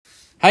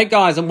Hey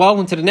guys, and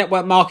welcome to the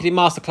Network Marketing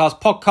Masterclass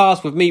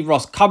podcast with me,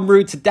 Ross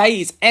Cumru.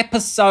 Today is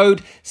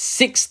episode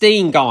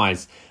 16,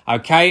 guys.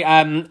 Okay,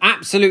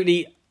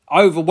 absolutely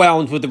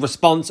overwhelmed with the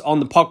response on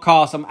the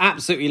podcast. I'm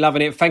absolutely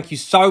loving it. Thank you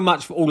so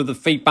much for all of the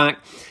feedback.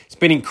 It's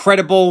been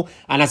incredible.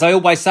 And as I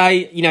always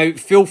say,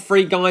 feel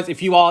free, guys,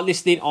 if you are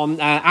listening on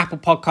Apple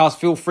Podcasts,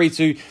 feel free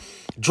to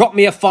drop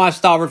me a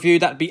 5-star review.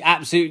 That'd be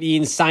absolutely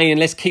insane. And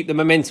let's keep the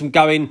momentum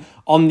going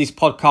on this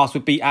podcast.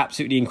 Would be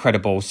absolutely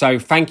incredible. So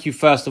thank you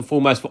first and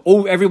foremost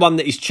for everyone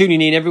that is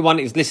tuning in, everyone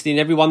that is listening,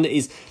 everyone that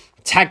is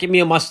tagging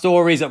me on my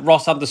stories at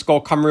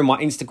Ross_Cumru,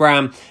 my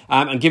Instagram,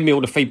 and giving me all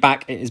the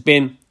feedback. It has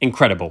been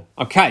incredible.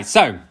 Okay,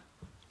 so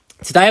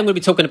today I'm going to be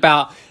talking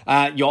about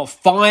your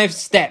 5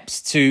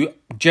 steps to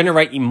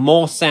generating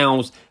more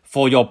sales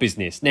for your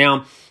business.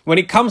 Now, when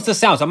it comes to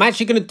sales, I'm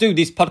actually going to do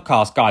this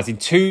podcast, guys, in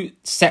 2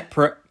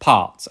 separate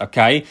parts,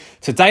 okay?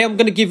 Today, I'm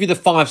going to give you the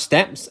 5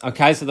 steps,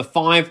 okay? So the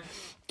 5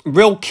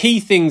 real key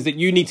things that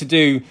you need to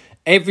do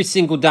every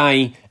single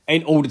day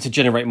in order to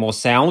generate more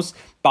sales.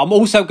 But I'm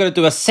also going to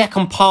do a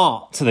second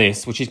part to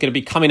this, which is going to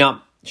be coming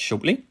up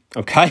shortly,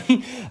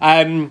 okay?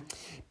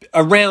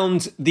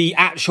 Around the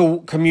actual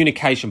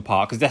communication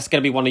part, because that's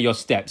going to be one of your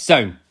steps.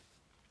 So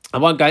I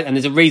won't go, and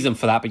there's a reason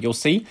for that, but you'll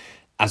see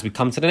as we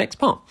come to the next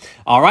part.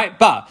 All right,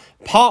 but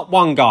part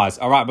 1, guys,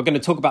 all right, we're going to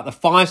talk about the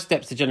 5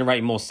 steps to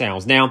generating more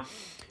sales. Now,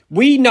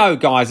 we know,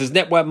 guys, as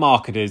network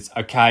marketers,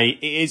 okay,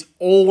 it is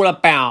all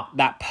about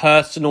that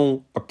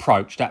personal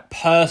approach, that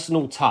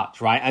personal touch,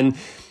 right? And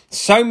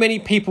so many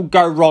people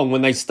go wrong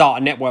when they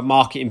start a network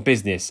marketing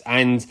business.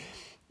 And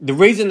the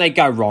reason they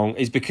go wrong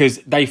is because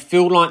they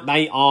feel like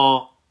they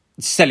are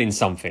selling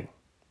something,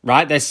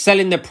 right? They're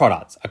selling their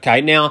product,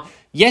 okay? Now,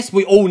 yes,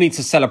 we all need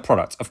to sell a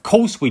product. Of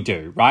course we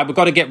do, right? We've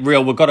got to get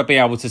real. We've got to be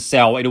able to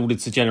sell in order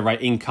to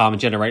generate income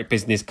and generate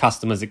business,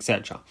 customers,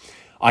 etc.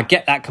 I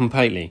get that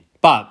completely.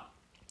 But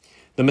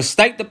the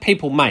mistake that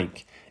people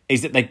make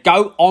is that they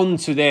go on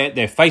to their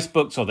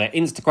Facebooks or their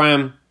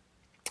Instagram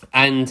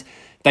and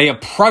they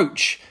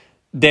approach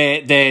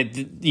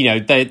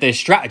their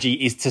strategy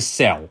is to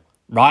sell,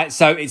 right?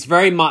 So it's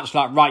very much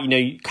like,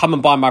 right, come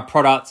and buy my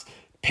product,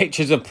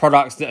 pictures of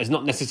products that is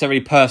not necessarily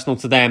personal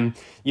to them,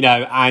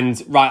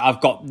 and right, I've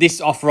got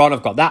this offer on,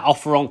 I've got that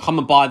offer on, come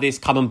and buy this,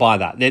 come and buy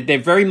that. They're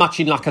very much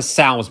in like a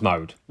sales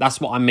mode. That's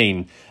what I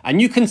mean.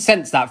 And you can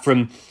sense that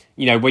from,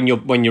 when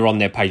you're on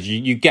their page.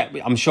 You get,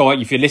 I'm sure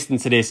if you're listening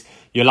to this,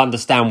 you'll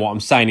understand what I'm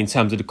saying in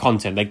terms of the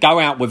content. They go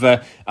out with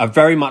a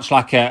very much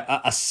like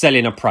a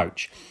selling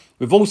approach.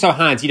 We've also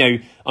had,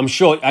 I'm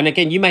sure, and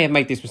again, you may have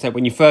made this mistake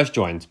when you first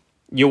joined.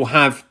 You'll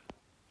have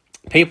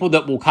people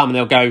that will come and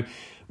they'll go,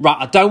 right,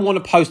 I don't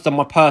want to post on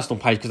my personal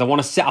page because I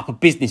want to set up a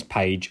business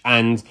page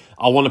and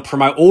I want to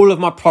promote all of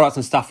my products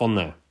and stuff on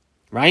there,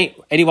 right?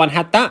 Anyone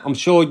had that? I'm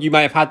sure you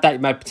may have had that. You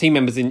may have team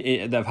members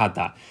that have had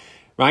that,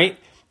 right?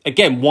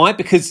 Again, why?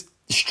 Because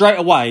straight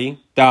away,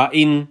 they are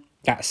in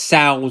that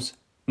sales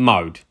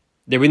mode.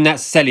 They're in that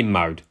selling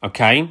mode,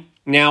 okay?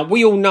 Now,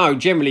 we all know,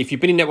 generally, if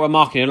you've been in network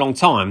marketing a long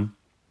time,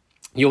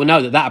 you'll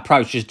know that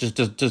approach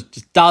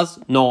just does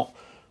not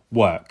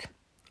work,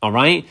 all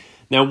right?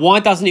 Now, why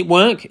doesn't it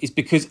work? It's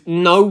because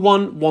no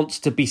one wants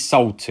to be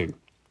sold to,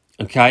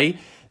 okay?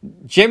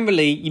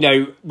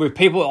 Generally, with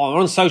people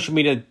on social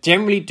media,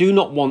 generally do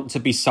not want to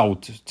be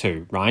sold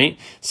to, right?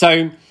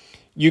 So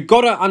you've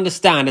got to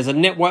understand as a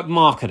network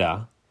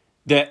marketer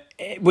that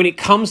when it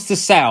comes to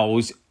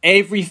sales,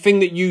 everything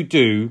that you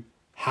do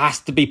has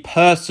to be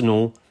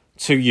personal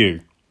to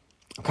you,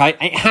 okay?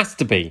 It has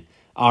to be.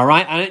 All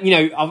right.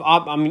 And,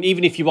 I mean,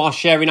 even if you are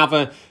sharing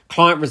other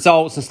client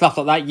results and stuff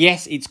like that,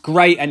 yes, it's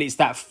great. And it's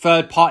that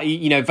third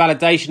party,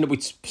 validation that we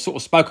sort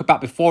of spoke about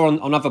before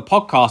on other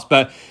podcasts.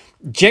 But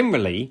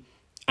generally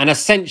and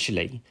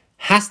essentially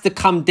has to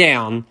come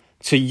down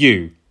to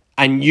you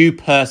and you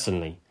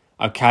personally.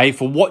 Okay.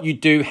 For what you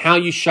do, how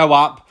you show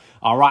up.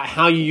 All right.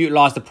 How you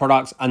utilize the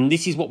products. And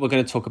this is what we're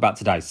going to talk about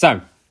today.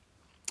 So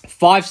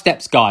 5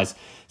 steps, guys,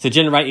 to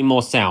generating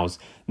more sales.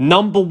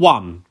 Number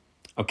 1,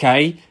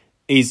 okay,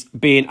 is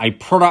being a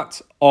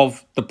product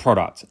of the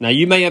product. Now,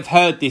 you may have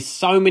heard this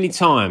so many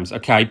times,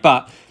 okay,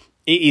 but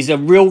it is a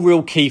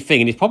real key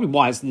thing. And it's probably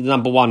why it's the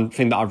number 1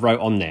 thing that I've wrote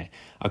on there,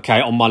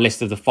 okay, on my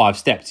list of the 5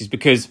 steps, is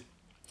because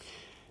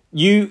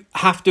you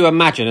have to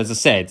imagine, as I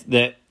said,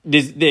 that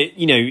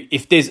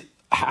if there's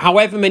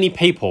however many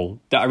people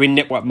that are in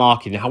network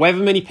marketing, however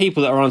many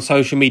people that are on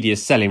social media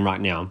selling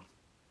right now,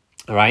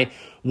 all right,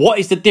 what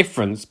is the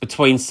difference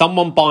between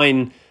someone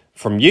buying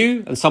from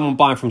you and someone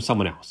buying from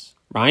someone else?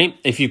 Right?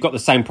 If you've got the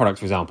same product,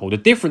 for example, the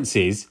difference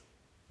is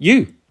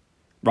you,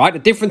 right? The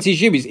difference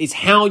is you. It's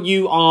how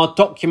you are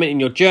documenting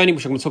your journey,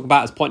 which I'm going to talk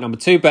about as point number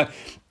 2, but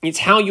it's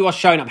how you are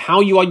showing up, how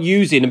you are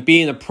using and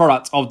being a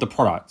product of the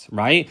product,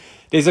 right?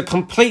 There's a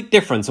complete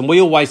difference. And we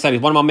always say this.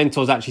 One of my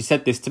mentors actually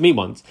said this to me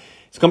once.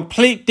 It's a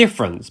complete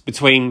difference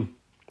between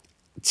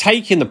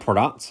taking the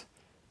product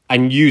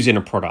and using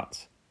a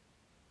product.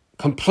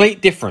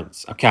 Complete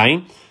difference,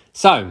 okay?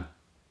 So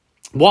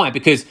why?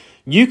 Because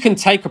you can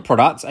take a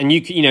product and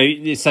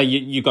say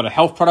you've got a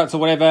health product or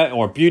whatever,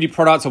 or a beauty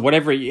product or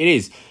whatever it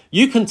is.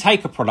 You can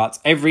take a product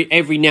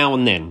every now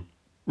and then,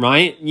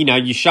 right?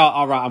 You shout,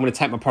 all right, I'm going to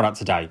take my product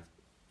today.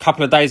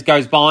 Couple of days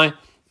goes by,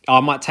 I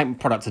might take my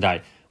product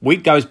today.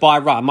 Week goes by,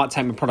 right, I might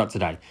take my product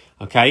today.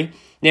 Okay.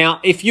 Now,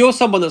 if you're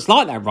someone that's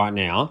like that right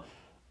now,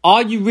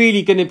 are you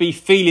really going to be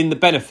feeling the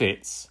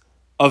benefits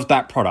of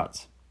that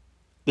product?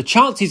 The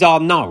chances are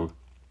no.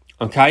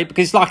 Okay.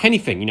 Because it's like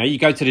anything, you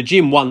go to the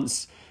gym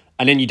once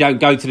and then you don't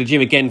go to the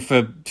gym again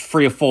for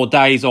 3 or 4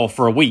 days or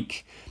for a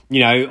week,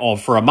 or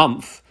for a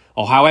month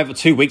or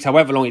 2 weeks,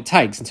 however long it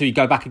takes until you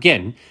go back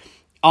again.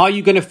 Are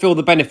you going to feel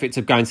the benefits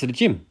of going to the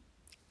gym?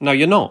 No,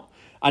 you're not.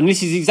 And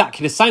this is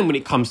exactly the same when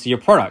it comes to your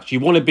products.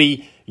 You want to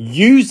be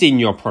using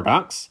your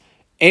products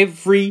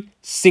every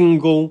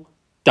single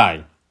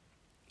day.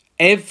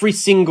 Every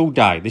single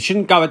day. There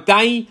shouldn't go a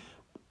day,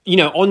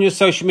 on your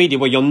social media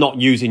where you're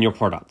not using your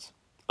product.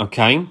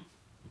 Okay?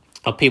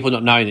 Or people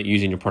not knowing that you're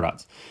using your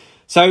products.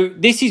 So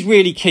this is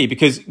really key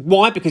because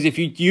why? Because if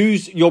you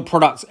use your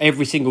products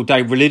every single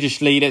day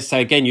religiously, let's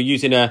say again, you're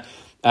using a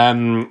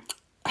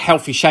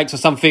healthy shakes or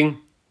something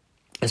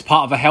as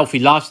part of a healthy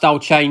lifestyle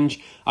change.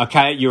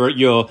 Okay,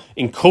 you're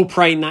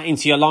incorporating that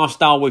into your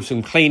lifestyle with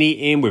some clean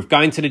eating, with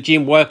going to the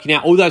gym, working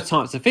out, all those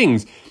types of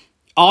things.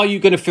 Are you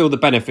going to feel the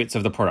benefits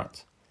of the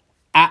product?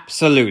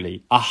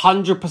 Absolutely.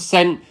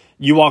 100%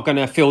 you are going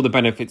to feel the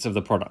benefits of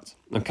the product.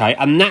 Okay,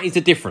 and that is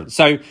the difference.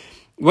 So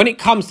when it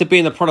comes to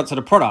being the product of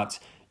the product,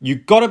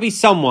 you've got to be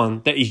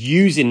someone that is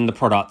using the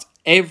product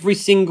every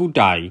single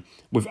day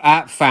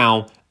without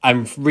fail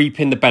and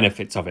reaping the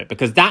benefits of it,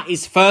 because that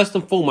is first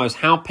and foremost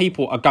how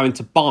people are going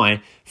to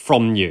buy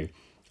from you.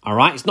 All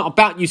right. It's not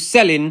about you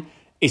selling.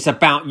 It's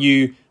about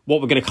you.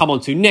 What we're going to come on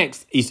to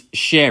next is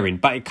sharing,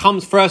 but it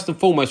comes first and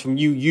foremost from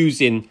you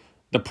using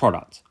the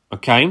product.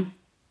 Okay.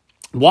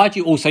 Why do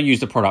you also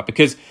use the product?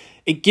 Because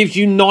it gives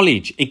you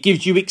knowledge. It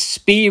gives you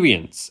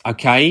experience.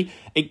 Okay.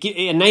 It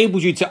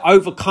enables you to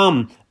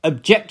overcome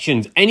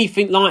objections,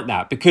 anything like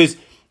that, because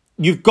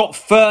you've got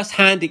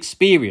first-hand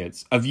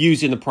experience of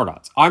using the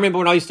product. I remember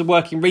when I used to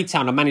work in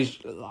retail and I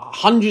managed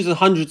hundreds and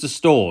hundreds of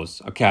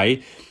stores,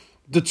 okay?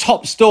 The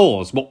top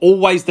stores were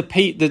always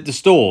the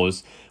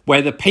stores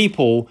where the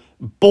people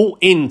bought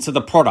into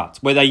the product,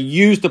 where they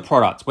used the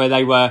product, where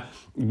they were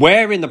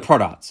wearing the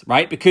product,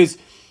 right? Because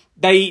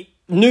they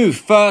knew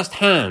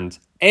firsthand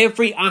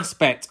every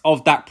aspect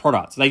of that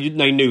product. They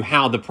knew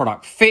how the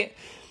product fit.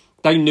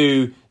 They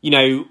knew,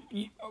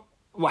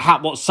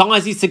 what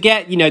sizes to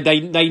get.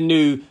 They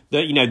knew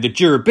the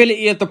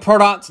durability of the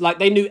product. Like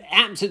they knew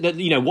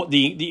absolutely, what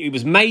it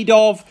was made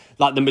of,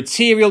 like the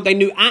material. They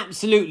knew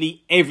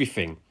absolutely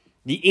everything,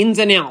 the ins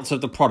and outs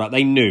of the product.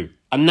 They knew,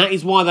 and that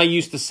is why they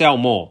used to sell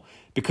more,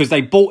 because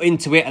they bought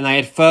into it and they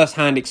had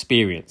first-hand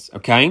experience.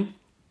 Okay,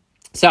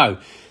 so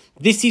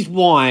this is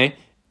why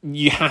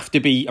you have to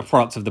be a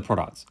product of the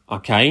product.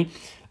 Okay,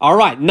 all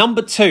right.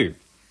 Number 2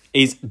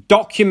 is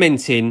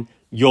documenting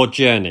your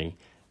journey.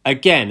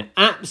 Again,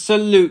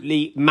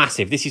 absolutely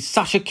massive. This is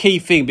such a key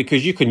thing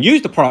because you can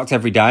use the product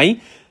every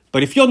day,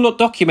 but if you're not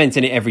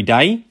documenting it every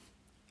day,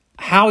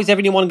 how is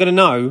everyone going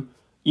to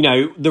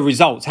know, the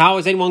results? How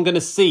is anyone going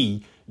to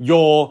see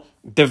your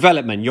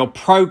development, your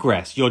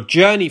progress, your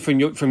journey from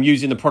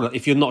using the product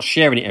if you're not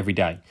sharing it every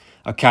day?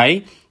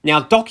 Okay.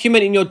 Now,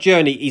 documenting your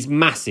journey is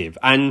massive.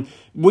 And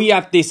we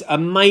have this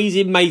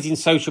amazing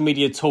social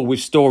media tool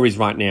with stories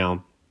right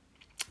now,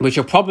 which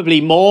are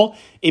probably more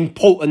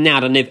important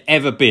now than they've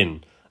ever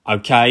been.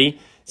 Okay,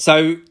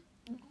 so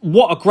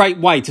what a great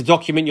way to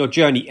document your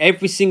journey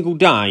every single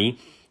day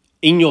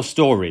in your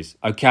stories.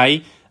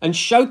 Okay, and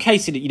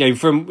showcasing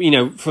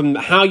it, from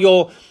how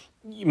you're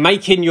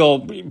making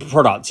your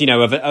products,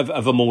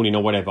 of a morning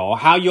or whatever, or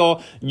how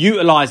you're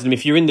utilizing them.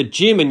 If you're in the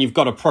gym and you've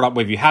got a product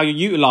with you, how you're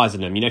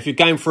utilizing them. If you're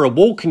going for a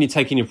walk and you're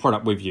taking your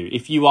product with you.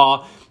 If you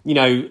are,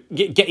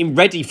 getting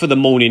ready for the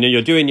morning and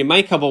you're doing your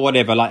makeup or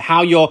whatever, like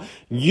how you're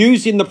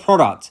using the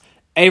product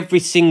every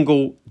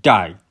single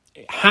day.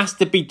 It has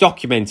to be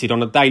documented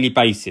on a daily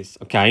basis,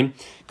 okay?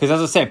 Because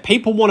as I said,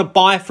 people want to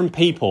buy from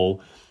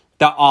people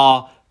that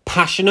are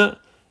passionate,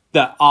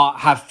 that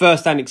have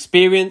first-hand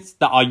experience,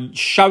 that are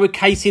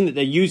showcasing that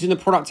they're using the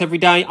product every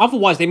day.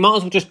 Otherwise, they might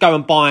as well just go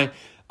and buy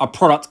a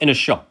product in a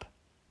shop,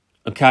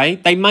 okay?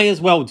 They may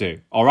as well do,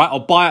 all right? Or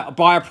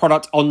buy a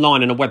product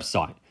online on a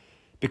website.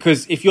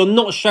 Because if you're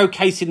not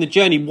showcasing the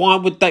journey, why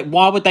would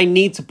they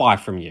need to buy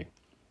from you,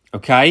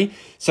 okay?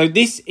 So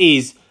this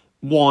is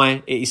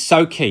why it is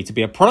so key to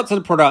be a product of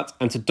the product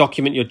and to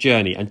document your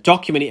journey and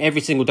document it every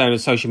single day on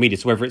social media.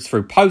 So whether it's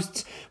through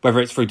posts, whether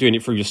it's through doing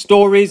it through your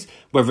stories,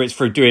 whether it's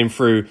through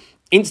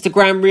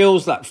Instagram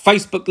Reels, like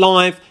Facebook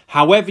Live,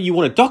 however you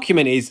want to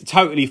document it is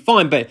totally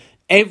fine. But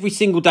every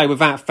single day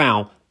without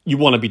fail, you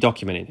want to be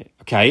documenting it,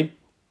 okay?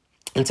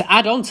 And to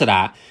add on to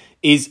that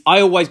is, I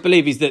always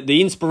believe is that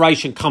the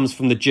inspiration comes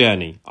from the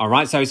journey, all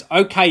right? So it's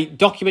okay,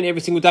 document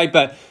every single day,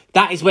 but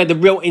that is where the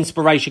real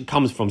inspiration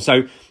comes from.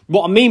 So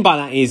what I mean by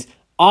that is,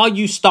 are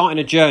you starting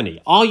a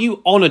journey? Are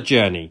you on a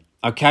journey?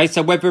 Okay,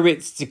 so whether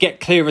it's to get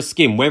clearer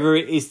skin, whether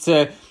it is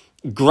to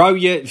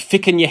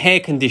thicken your hair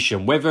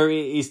condition, whether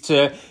it is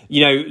to,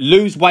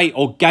 lose weight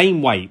or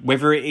gain weight,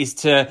 whether it is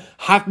to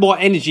have more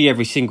energy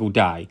every single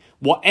day,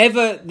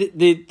 whatever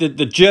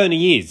the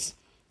journey is,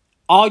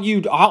 are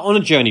you on a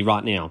journey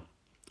right now?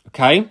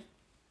 Okay.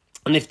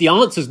 And if the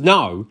answer is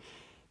no,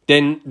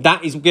 then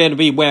that is going to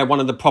be where one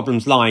of the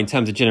problems lie in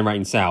terms of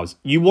generating sales.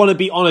 You want to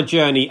be on a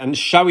journey and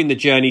showing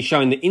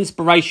the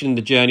inspiration in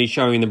the journey,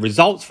 showing the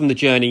results from the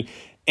journey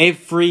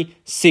every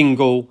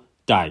single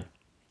day.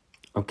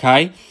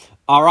 Okay?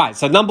 All right.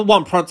 So number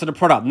 1, product to the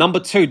product. Number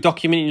 2,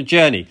 documenting your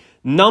journey.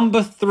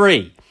 Number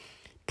 3,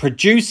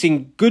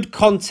 producing good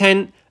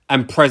content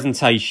and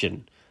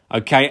presentation.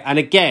 Okay? And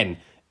again,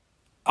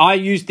 I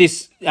used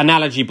this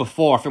analogy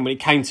before, I think, when it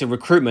came to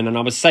recruitment, and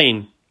I was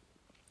saying,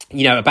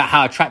 about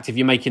how attractive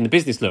you're making the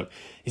business look.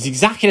 It's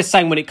exactly the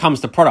same when it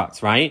comes to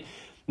products, right?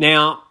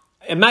 Now,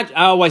 imagine,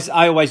 I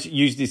always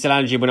use this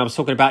analogy when I was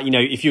talking about,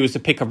 if you was to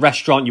pick a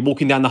restaurant, you're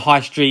walking down the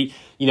high street,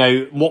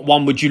 what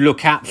one would you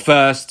look at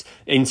first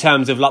in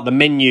terms of like the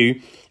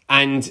menu?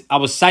 And I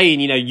was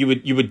saying, you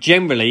would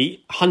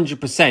generally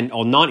 100%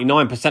 or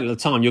 99% of the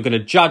time, you're going to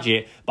judge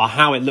it by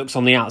how it looks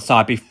on the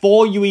outside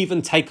before you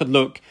even take a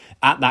look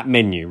at that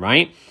menu,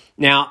 right?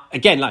 Now,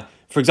 again, like,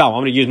 for example,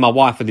 I'm going to use my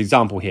wife as an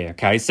example here,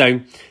 okay? So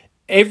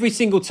every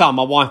single time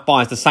my wife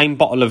buys the same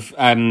bottle of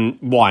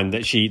wine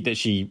that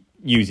she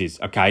uses,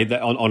 okay,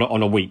 that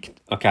on a week,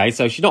 okay?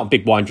 So she's not a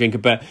big wine drinker,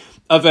 but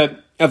of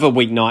a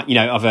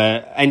weeknight, of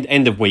a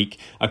end of week,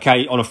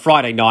 okay, on a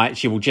Friday night,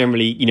 she will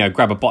generally,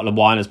 grab a bottle of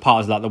wine as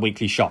part of like the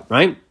weekly shop,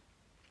 right?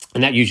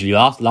 And that usually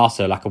lasts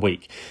her like a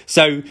week.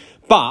 So,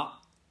 but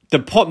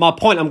my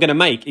point I'm going to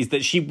make is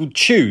that she will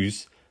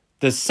choose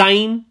the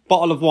same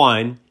bottle of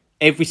wine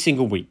every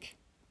single week,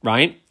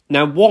 right?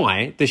 Now,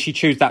 why does she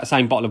choose that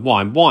same bottle of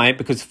wine? Why?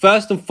 Because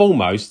first and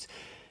foremost,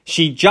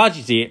 she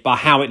judges it by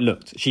how it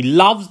looked. She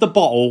loves the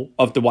bottle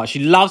of the wine. She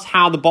loves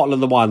how the bottle of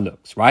the wine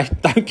looks, right?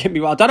 Don't get me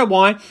wrong. I don't know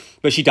why,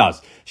 but she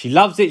does. She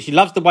loves it. She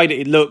loves the way that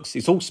it looks.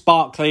 It's all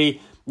sparkly.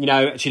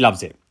 She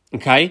loves it,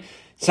 okay?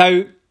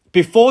 So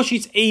before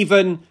she's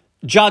even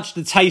judged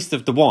the taste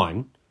of the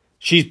wine,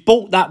 she's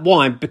bought that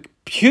wine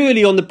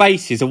purely on the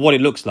basis of what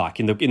it looks like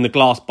in the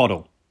glass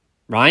bottle,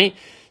 right?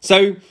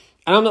 So,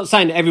 and I'm not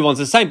saying that everyone's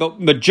the same,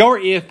 but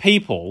majority of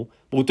people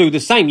will do the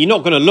same. You're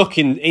not going to look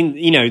in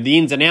the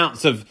ins and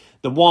outs of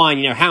the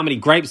wine, how many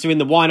grapes are in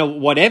the wine or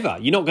whatever.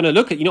 You're not going to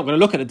look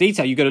at the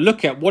detail. You're going to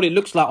look at what it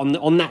looks like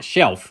on that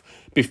shelf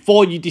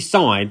before you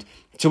decide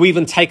to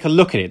even take a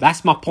look at it.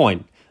 That's my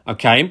point.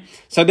 Okay.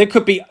 So there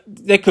could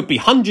be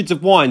hundreds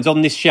of wines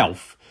on this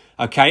shelf,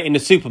 okay, in the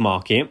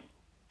supermarket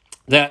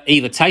that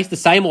either taste the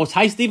same or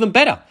taste even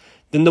better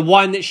than the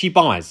wine that she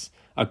buys.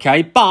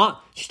 Okay, but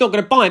she's not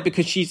going to buy it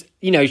because she's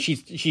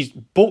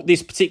bought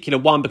this particular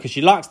one because she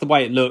likes the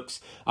way it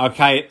looks.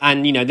 Okay,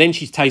 and then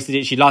she's tasted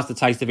it, she likes the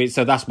taste of it,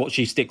 so that's what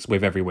she sticks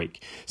with every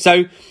week.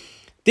 So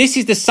this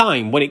is the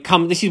same when it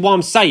comes. This is what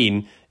I'm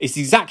saying. It's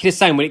exactly the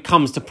same when it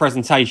comes to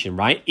presentation,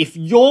 right? If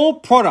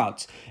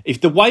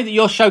the way that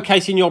you're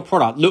showcasing your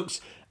product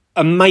looks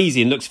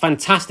amazing, looks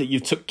fantastic,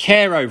 you've took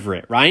care over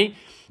it, right?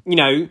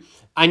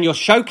 And you're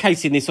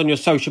showcasing this on your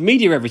social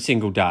media every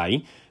single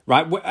day.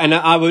 Right, and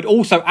I would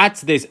also add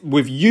to this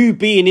with you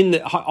being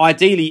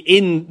ideally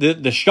in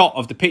the shot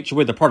of the picture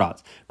with the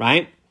product,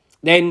 right?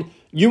 Then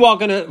you are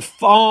going to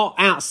far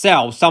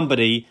outsell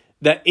somebody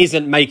that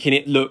isn't making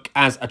it look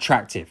as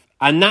attractive.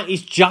 And that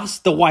is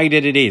just the way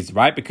that it is,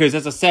 right? Because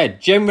as I said,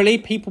 generally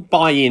people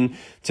buy in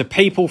to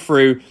people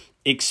through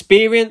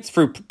experience,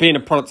 through being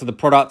a product of the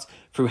product,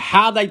 through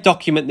how they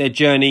document their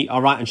journey,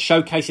 all right, and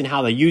showcasing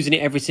how they're using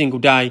it every single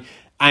day,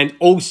 and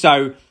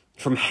also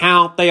from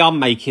how they are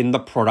making the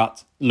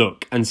product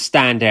look and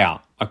stand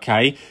out,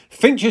 okay?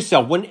 Think to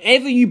yourself,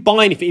 whenever you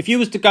buy anything, if you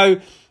was to go,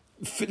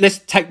 let's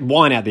take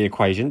wine out of the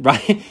equation,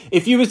 right?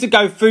 If you was to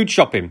go food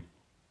shopping,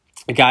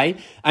 okay,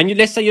 and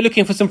let's say you're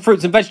looking for some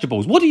fruits and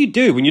vegetables, what do you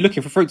do when you're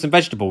looking for fruits and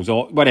vegetables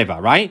or whatever,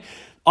 right?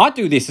 I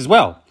do this as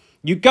well.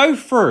 You go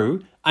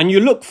through and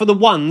you look for the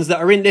ones that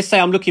are in, let's say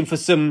I'm looking for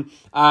some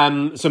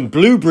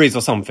blueberries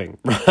or something,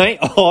 right?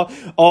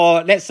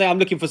 Or let's say I'm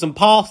looking for some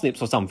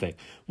parsnips or something.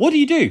 What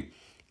do?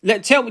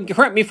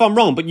 Correct me if I'm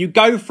wrong, but you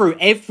go through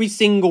every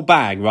single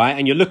bag, right?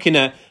 And you're looking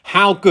at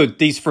how good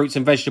these fruits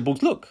and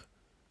vegetables look.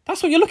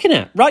 That's what you're looking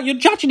at, right? You're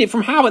judging it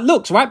from how it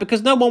looks, right?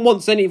 Because no one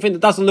wants anything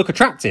that doesn't look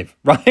attractive,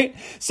 right?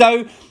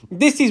 So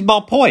this is my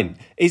point,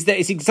 is that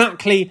it's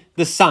exactly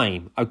the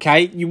same,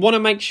 okay? You want to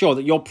make sure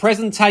that your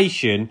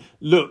presentation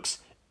looks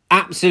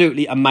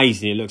absolutely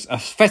amazing. It looks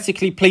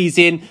aesthetically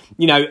pleasing.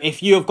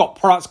 If you have got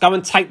products, go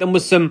and take them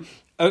with some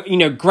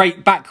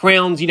great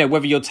backgrounds,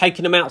 whether you're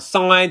taking them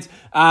outside,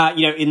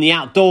 in the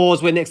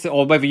outdoors,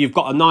 or whether you've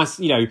got a nice,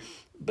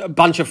 a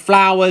bunch of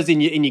flowers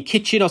in your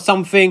kitchen or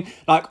something.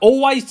 Like,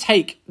 always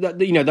take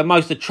the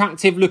most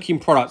attractive looking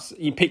products,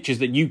 pictures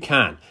that you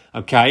can,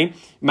 okay?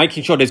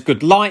 Making sure there's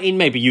good lighting,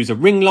 maybe use a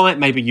ring light,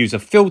 maybe use a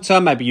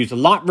filter, maybe use a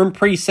Lightroom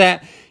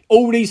preset.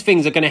 All these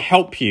things are going to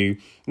help you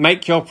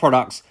make your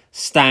products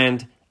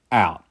stand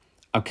out,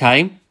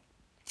 okay?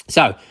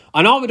 So,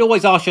 and I would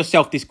always ask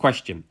yourself this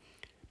question.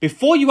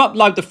 before you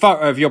upload the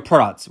photo of your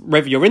product,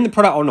 whether you're in the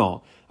product or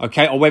not,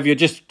 okay, or whether you're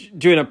just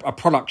doing a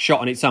product shot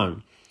on its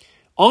own,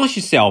 ask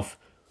yourself,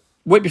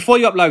 before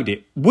you upload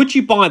it, would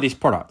you buy this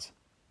product?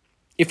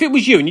 If it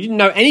was you and you didn't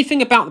know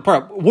anything about the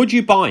product, would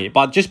you buy it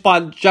by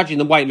judging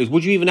the way it looks?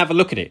 Would you even have a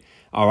look at it?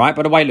 All right,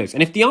 by the way it looks.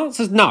 And if the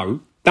answer's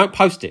no, don't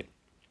post it.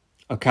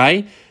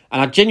 Okay?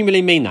 And I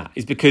genuinely mean that.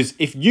 Is because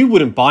if you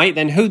wouldn't buy it,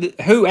 then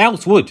who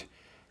else would?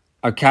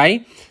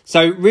 Okay?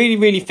 So really,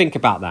 really think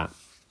about that.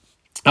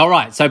 All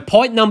right, so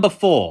point number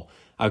 4,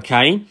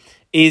 okay,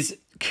 is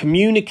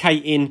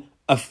communicating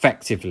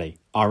effectively.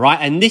 All right,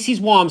 and this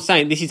is why I'm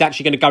saying this is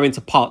actually going to go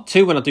into part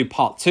 2 when I do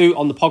part 2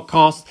 on the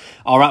podcast.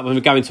 All right, when we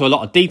go into a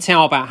lot of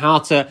detail about how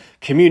to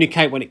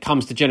communicate when it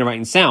comes to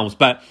generating sales.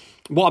 But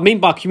what I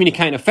mean by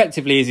communicating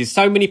effectively is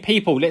so many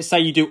people, let's say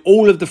you do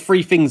all of the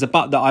 3 things that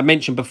I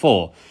mentioned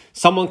before.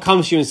 Someone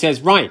comes to you and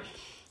says, right,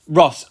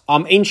 Ross,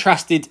 I'm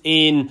interested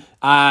in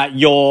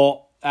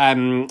your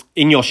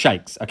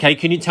shakes. Okay,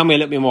 can you tell me a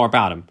little bit more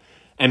about them?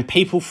 And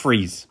people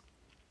freeze.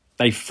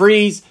 They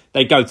freeze.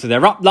 They go to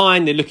their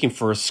upline. They're looking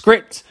for a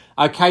script,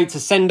 okay, to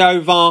send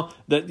over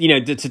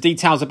to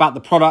details about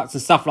the products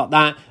and stuff like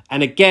that.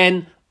 And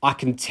again, I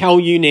can tell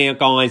you now,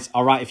 guys,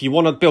 all right, if you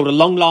want to build a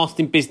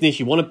long-lasting business,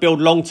 you want to build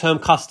long-term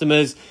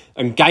customers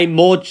and gain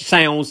more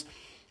sales,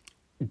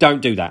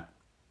 don't do that.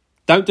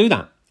 Don't do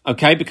that,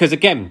 okay? Because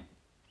again,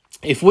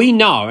 if we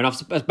know, and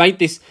I've made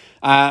this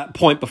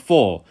point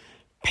before,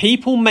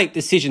 people make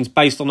decisions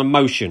based on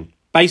emotion,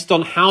 based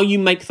on how you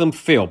make them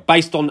feel,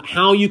 based on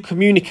how you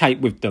communicate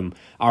with them,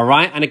 all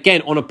right? And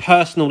again, on a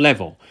personal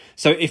level.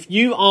 So if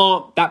you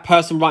are that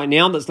person right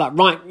now that's like,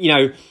 right,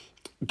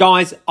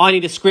 guys, I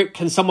need a script.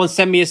 Can someone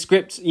send me a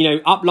script?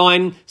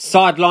 Upline,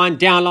 sideline,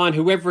 downline,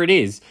 whoever it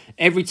is.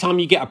 Every time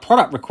you get a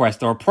product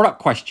request or a product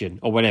question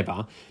or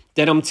whatever,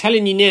 then I'm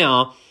telling you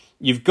now,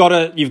 you've got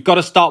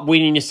to start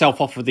weaning yourself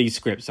off of these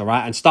scripts, all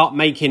right? And start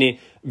making it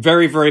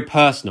very, very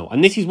personal.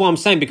 And this is what I'm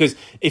saying, because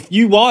if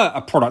you were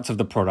a product of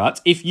the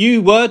product, if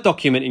you were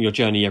documenting your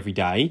journey every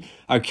day,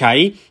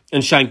 okay,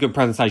 and showing good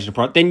presentation of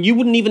product, then you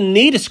wouldn't even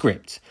need a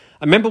script.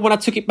 I remember when I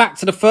took it back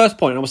to the first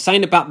point, I was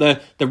saying about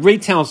the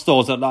retail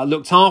stores that I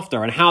looked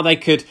after and how they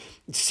could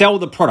sell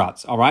the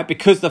products, all right?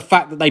 Because the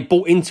fact that they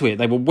bought into it,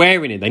 they were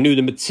wearing it, they knew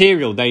the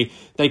material, they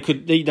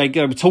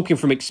were talking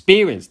from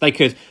experience, they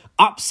could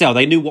upsell,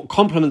 they knew what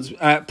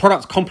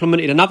products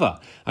complemented another,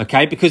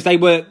 okay? Because they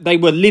were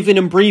living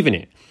and breathing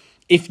it.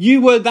 If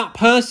you were that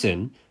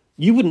person,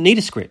 you wouldn't need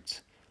a script.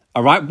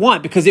 All right. Why?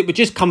 Because it would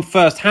just come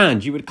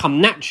firsthand. You would come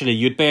naturally.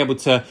 You'd be able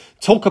to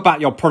talk about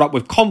your product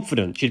with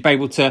confidence. You'd be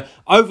able to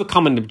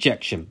overcome an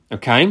objection.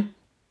 Okay.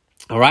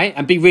 All right.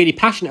 And be really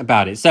passionate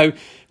about it. So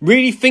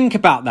really think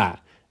about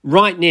that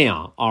right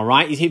now. All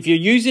right. If you're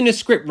using a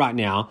script right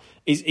now,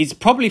 it's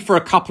probably for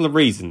a couple of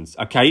reasons.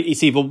 Okay.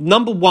 It's either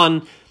number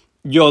 1,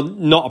 you're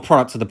not a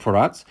product of the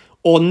product,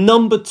 or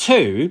number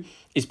 2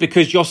 is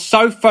because you're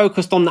so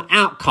focused on the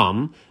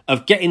outcome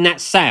of getting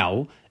that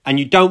sale and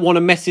you don't want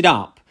to mess it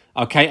up.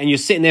 Okay, and you're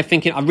sitting there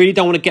thinking, I really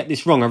don't want to get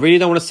this wrong. I really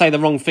don't want to say the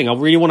wrong thing. I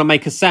really want to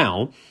make a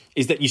sale.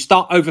 Is that you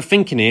start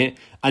overthinking it,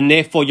 and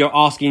therefore you're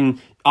asking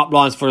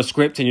uplines for a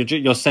script and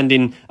you're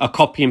sending a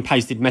copy and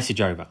pasted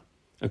message over.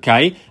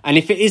 Okay, and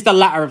if it is the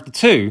latter of the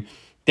two,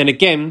 then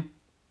again,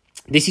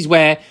 this is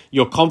where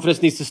your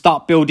confidence needs to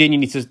start building. You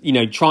need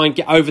to, try and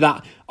get over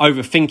that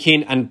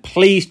overthinking. And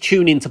please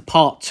tune into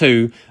part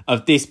 2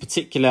 of this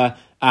particular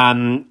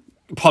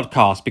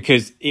podcast,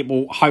 because it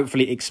will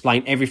hopefully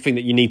explain everything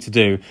that you need to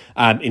do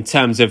in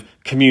terms of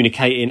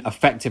communicating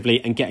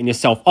effectively and getting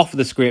yourself off of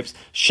the scripts,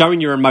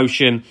 showing your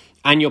emotion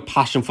and your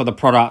passion for the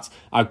product,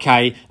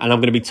 okay? And I'm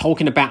going to be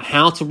talking about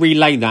how to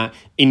relay that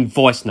in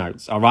voice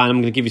notes, all right? And I'm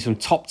going to give you some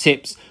top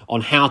tips on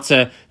how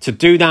to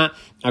do that,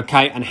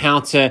 okay? And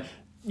how to,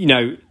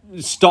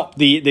 stop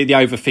the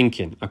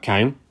overthinking,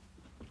 okay?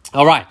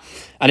 All right.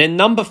 And then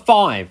number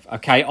 5,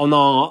 okay, on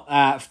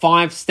our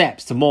 5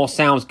 steps to more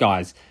sales,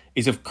 guys,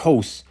 is, of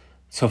course,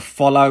 to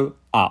follow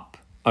up,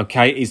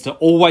 okay? Is to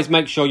always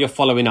make sure you're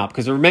following up.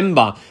 Because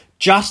remember,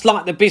 just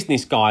like the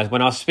business guys,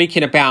 when I was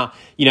speaking about,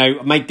 I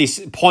made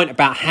this point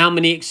about how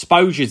many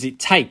exposures it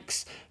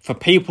takes for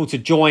people to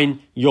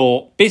join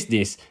your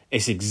business,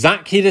 it's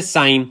exactly the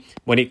same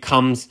when it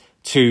comes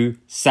to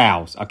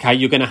sales, okay?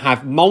 You're going to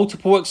have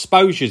multiple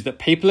exposures that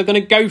people are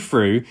going to go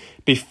through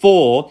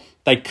before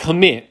they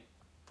commit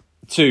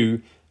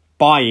to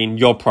buying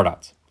your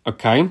product,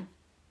 okay?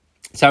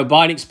 So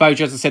buying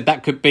exposure, as I said,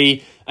 that could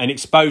be an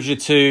exposure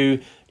to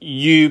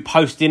you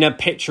posting a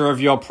picture of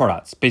your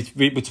products,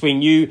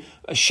 between you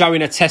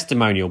showing a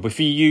testimonial,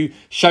 between you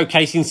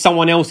showcasing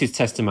someone else's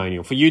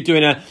testimonial, for you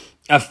doing a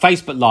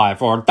Facebook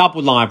Live or a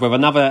double live with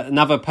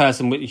another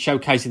person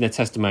showcasing their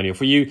testimonial,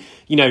 for you,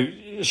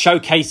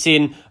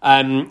 showcasing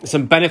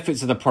some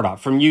benefits of the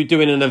product, from you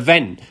doing an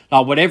event,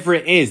 like whatever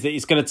it is, that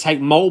it's going to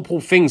take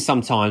multiple things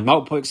sometimes,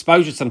 multiple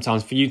exposures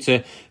sometimes for you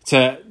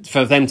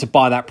for them to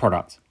buy that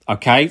product.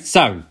 Okay,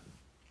 so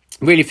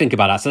really think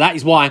about that. So that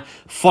is why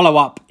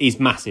follow-up is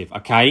massive,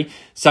 okay?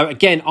 So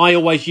again, I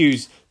always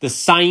use the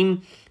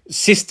same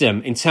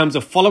system in terms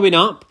of following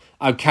up,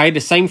 okay, the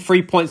same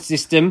 3-point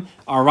system,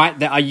 all right,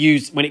 that I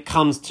use when it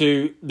comes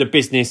to the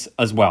business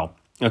as well.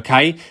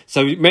 Okay,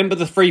 so remember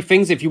the 3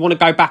 things. If you want to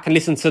go back and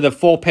listen to the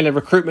 4-pillar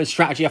recruitment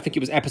strategy, I think it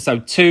was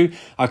episode 2.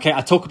 Okay,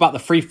 I talk about the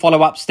 3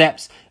 follow-up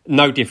steps,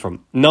 no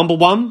different. Number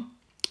 1,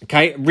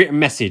 okay, written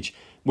message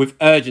with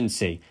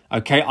urgency.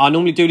 Okay, I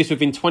normally do this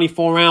within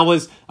 24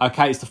 hours.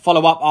 Okay, it's to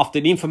follow up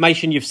after the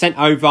information you've sent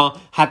over,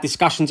 had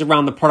discussions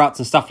around the products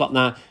and stuff like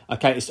that.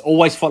 Okay, it's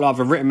always follow up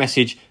with a written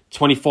message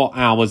 24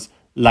 hours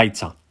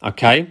later.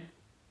 Okay,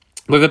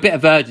 with a bit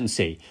of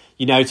urgency.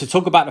 You know, to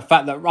talk about the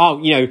fact that,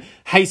 oh, you know,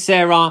 hey,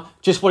 Sarah,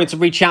 just wanted to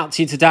reach out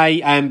to you today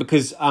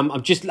because I'm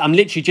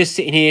literally just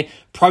sitting here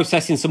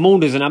processing some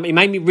orders, and it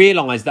made me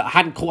realise that I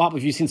hadn't caught up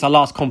with you since our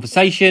last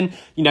conversation.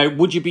 You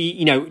know, do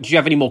you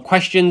have any more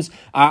questions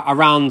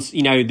around,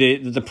 you know,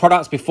 the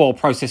products before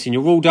processing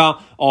your order?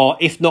 Or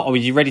if not, are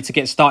you ready to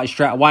get started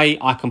straight away?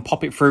 I can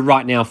pop it through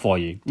right now for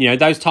you. You know,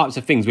 those types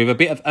of things with a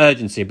bit of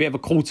urgency, a bit of a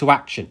call to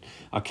action.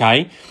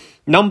 Okay.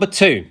 Number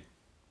 2.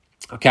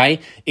 Okay,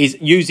 is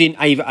using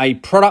either a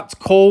product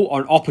call or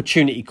an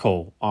opportunity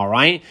call. All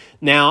right.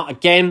 Now,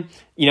 again,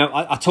 you know,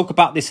 I talk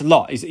about this a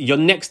lot. Is your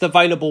next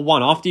available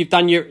one after you've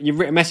done your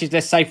written message?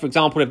 Let's say, for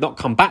example, they've not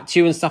come back to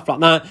you and stuff like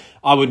that.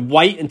 I would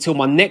wait until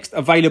my next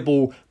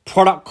available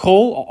product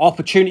call or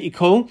opportunity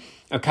call.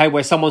 Okay,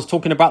 where someone's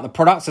talking about the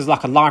products as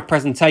like a live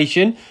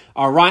presentation.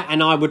 All right,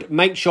 and I would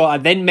make sure I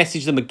then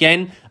message them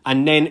again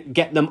and then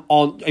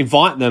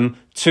invite them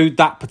to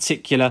that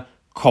particular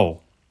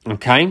call.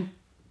 Okay.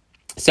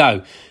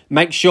 So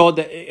make sure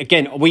that,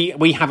 again,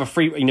 we have a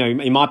free, you know,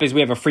 in my business,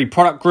 we have a free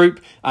product group.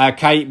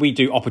 Okay, we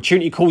do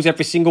opportunity calls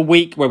every single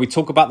week where we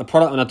talk about the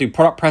product and I do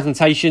product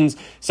presentations.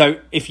 So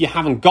if you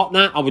haven't got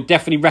that, I would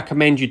definitely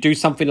recommend you do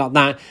something like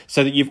that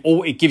so that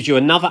it gives you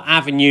another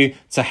avenue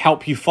to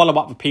help you follow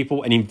up with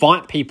people and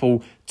invite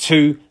people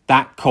to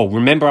that call.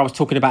 Remember, I was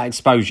talking about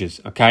exposures.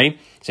 Okay,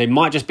 so it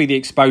might just be the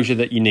exposure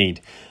that you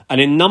need.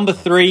 And then number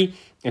 3,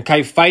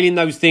 okay, failing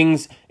those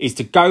things is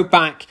to go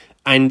back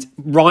and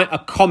write a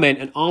comment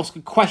and ask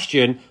a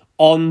question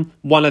on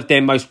one of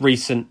their most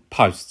recent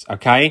posts,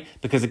 okay?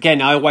 Because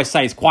again, I always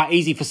say it's quite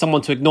easy for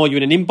someone to ignore you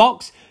in an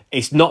inbox.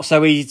 It's not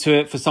so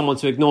easy for someone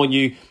to ignore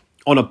you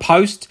on a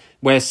post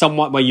where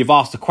you've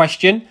asked a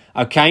question,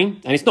 okay?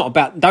 And it's not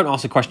about, don't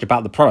ask a question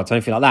about the product or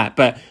anything like that,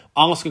 but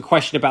ask a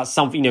question about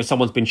something, you know,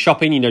 someone's been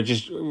shopping, you know,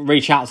 just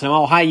reach out to them.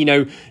 Oh, hey, you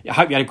know, I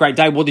hope you had a great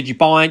day. What did you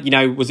buy? You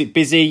know, was it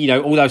busy? You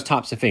know, all those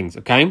types of things,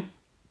 okay?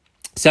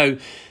 So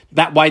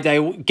that way,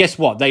 guess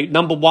what?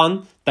 Number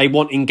 1, they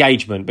want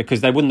engagement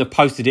because they wouldn't have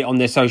posted it on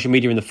their social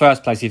media in the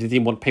first place if they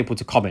didn't want people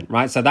to comment,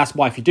 right? So that's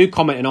why if you do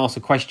comment and ask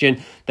a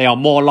question, they are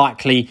more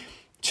likely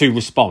to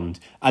respond.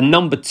 And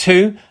number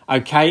 2,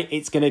 okay,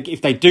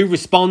 if they do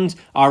respond,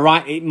 all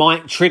right, it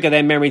might trigger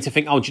their memory to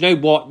think, oh, do you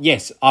know what?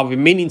 Yes, I've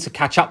been meaning to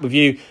catch up with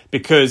you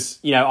because,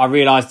 you know, I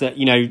realized that,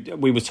 you know,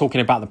 we were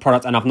talking about the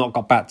product and I've not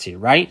got back to you,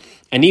 right?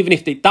 And even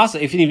if it does,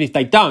 even if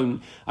they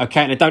don't,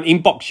 okay, and they don't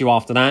inbox you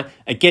after that,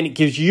 again, it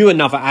gives you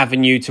another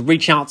avenue to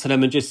reach out to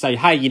them and just say,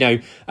 hey, you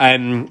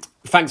know,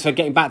 thanks for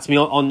getting back to me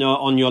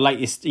on your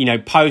latest, you know,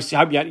 post. I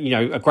hope you had, you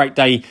know, a great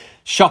day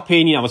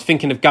shopping. You know, I was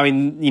thinking of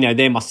going, you know,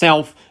 there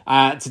myself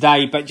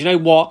today, but you know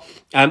what?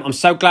 I'm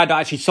so glad I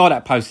actually saw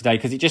that post today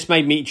because it just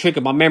made me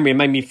trigger my memory and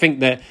made me think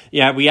that,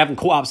 yeah, we haven't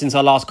caught up since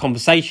our last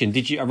conversation.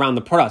 Around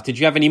the product? Did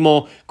you have any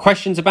more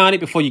questions about it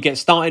before you get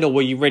started, or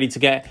were you ready to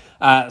get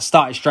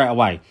started straight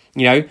away?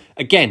 You know,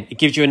 again, it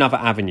gives you another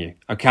avenue.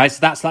 Okay, so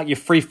that's like your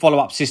 3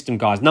 follow-up system,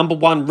 guys. Number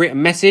 1,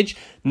 written message.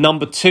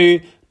 Number 2,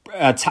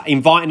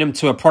 inviting them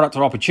to a product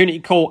or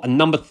opportunity call. And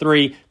number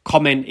 3,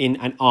 commenting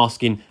and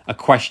asking a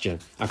question.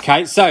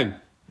 Okay, so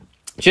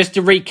just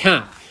to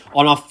recap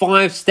on our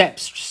 5-step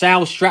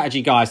sales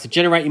strategy, guys, to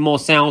generating more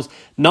sales.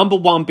 Number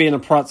 1, being a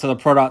product to the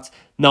product.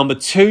 Number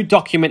 2,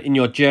 documenting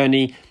your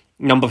journey.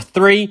 Number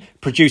 3,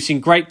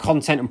 producing great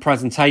content and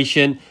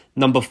presentation.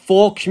 Number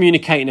 4,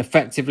 communicating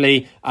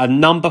effectively. And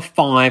number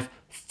 5,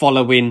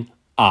 following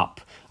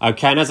up.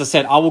 Okay, and as I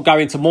said, I will go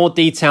into more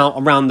detail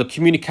around the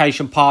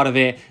communication part of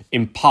it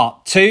in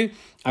part 2,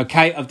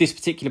 okay, of this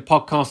particular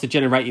podcast to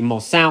generating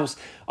more sales.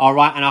 All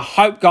right, and I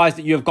hope, guys,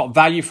 that you have got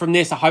value from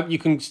this. I hope you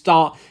can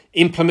start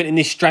implementing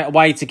this straight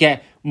away to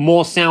get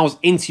more sales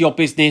into your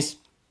business.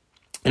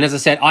 And as I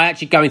said, I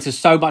actually go into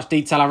so much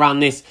detail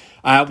around this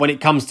when it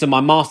comes to my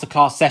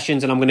masterclass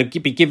sessions, and I'm going to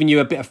be giving you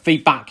a bit of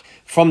feedback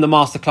from the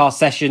masterclass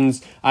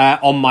sessions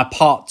on my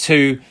part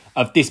 2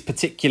 of this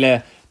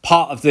particular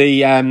part of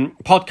the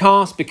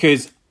podcast,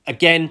 because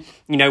again,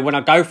 you know, when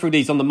I go through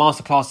these on the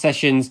masterclass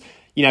sessions,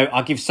 you know,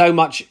 I give so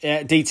much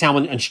detail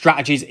and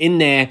strategies in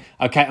there,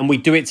 okay, and we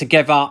do it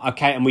together,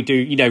 okay, and we do,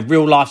 you know,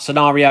 real life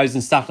scenarios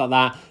and stuff like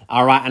that,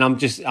 all right, and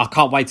I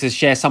can't wait to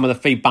share some of the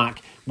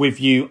feedback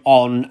with you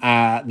on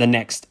the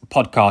next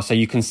podcast, so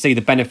you can see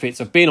the benefits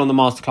of being on the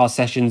masterclass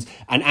sessions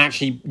and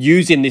actually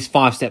using this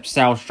 5-step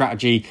sales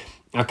strategy,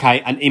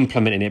 okay, and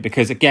implementing it,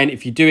 because again,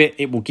 if you do it,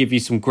 it will give you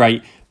some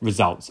great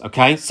results,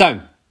 okay,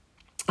 so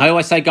I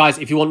always say, guys,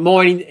 if you want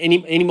more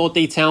any more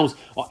details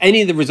or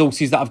any of the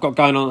resources that I've got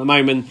going on at the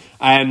moment,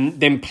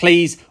 then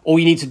please, all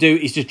you need to do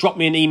is just drop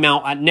me an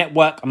email at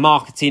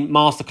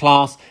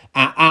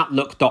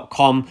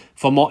networkmarketingmasterclass@outlook.com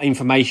for more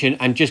information,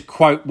 and just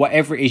quote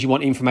whatever it is you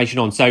want information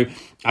on. So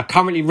I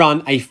currently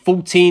run a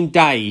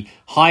 14-day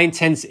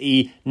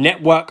high-intensity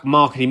network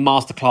marketing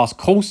masterclass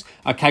course,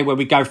 okay, where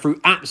we go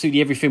through absolutely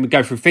everything. We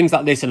go through things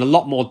like this in a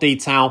lot more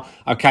detail,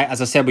 okay?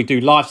 As I said, we do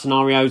live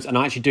scenarios, and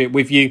I actually do it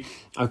with you,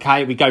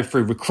 okay? We go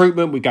through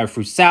recruitment, we go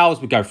through sales,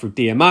 we go through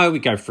DMO, we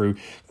go through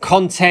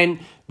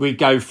content, we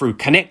go through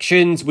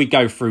connections, we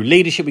go through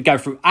leadership, we go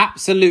through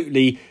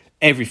absolutely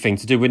everything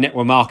to do with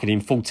network marketing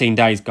in 14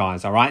 days,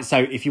 guys, all right? So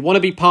if you want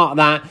to be part of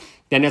that,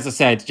 then as I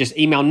said, just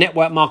email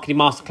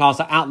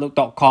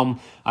networkmarketingmasterclass@outlook.com.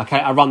 Okay,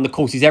 I run the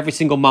courses every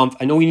single month,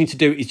 and all you need to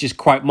do is just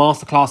quote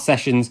masterclass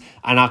sessions,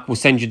 and I will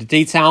send you the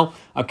detail,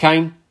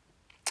 okay?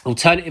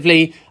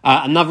 Alternatively,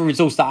 another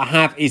resource that I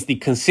have is the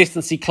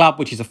Consistency Club,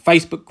 which is a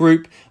Facebook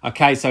group.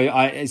 Okay, so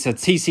it's a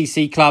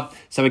TCC club.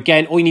 So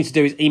again, all you need to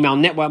do is email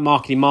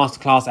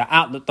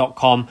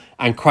networkmarketingmasterclass@outlook.com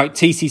and quote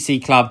TCC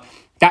Club.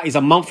 That is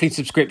a monthly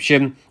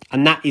subscription,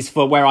 and that is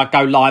for where I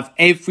go live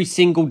every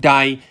single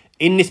day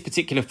in this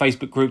particular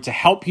Facebook group to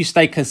help you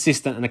stay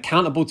consistent and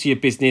accountable to your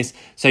business.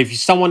 So if you're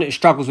someone that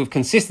struggles with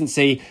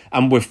consistency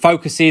and with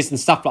focuses and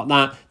stuff like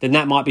that, then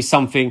that might be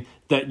something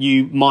that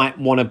you might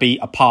want to be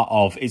a part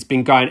of. It's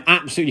been going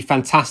absolutely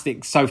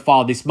fantastic so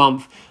far this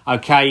month,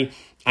 okay?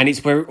 And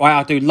it's where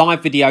I do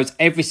live videos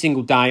every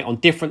single day on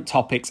different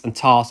topics and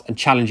tasks and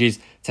challenges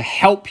to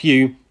help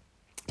you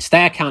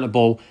stay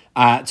accountable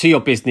to your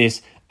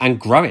business and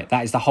grow it.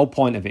 That is the whole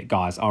point of it,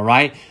 guys, all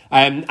right?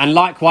 And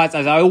likewise,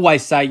 as I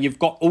always say, you've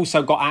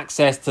also got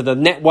access to the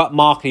Network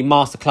Marketing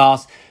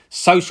Masterclass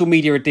Social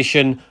Media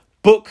Edition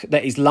book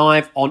that is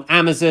live on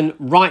Amazon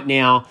right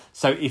now.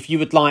 So if you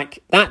would like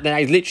that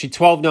is literally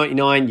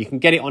 $12.99. You can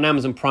get it on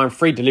Amazon Prime,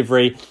 free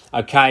delivery,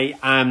 okay?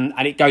 And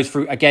it goes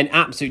through, again,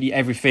 absolutely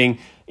everything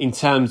in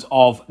terms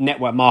of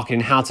network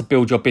marketing, how to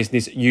build your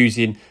business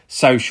using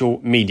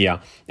social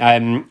media.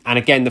 And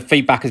again, the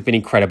feedback has been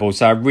incredible.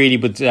 So I really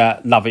would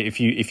love it if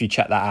you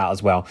check that out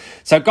as well.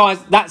 So guys,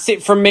 that's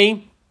it from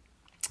me.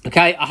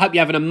 Okay, I hope you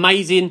have an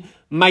amazing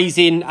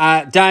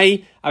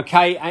day.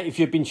 Okay, if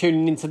you've been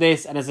tuning into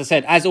this, and as I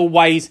said, as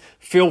always,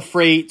 feel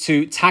free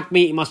to tag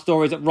me in my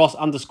stories at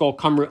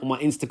Ross_Cumrick on my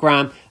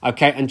Instagram.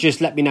 Okay, and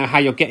just let me know how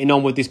you're getting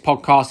on with this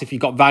podcast, if you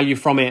got value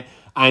from it.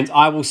 And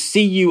I will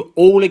see you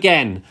all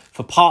again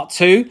for part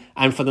 2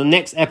 and for the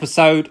next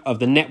episode of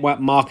the Network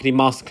Marketing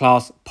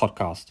Masterclass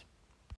podcast.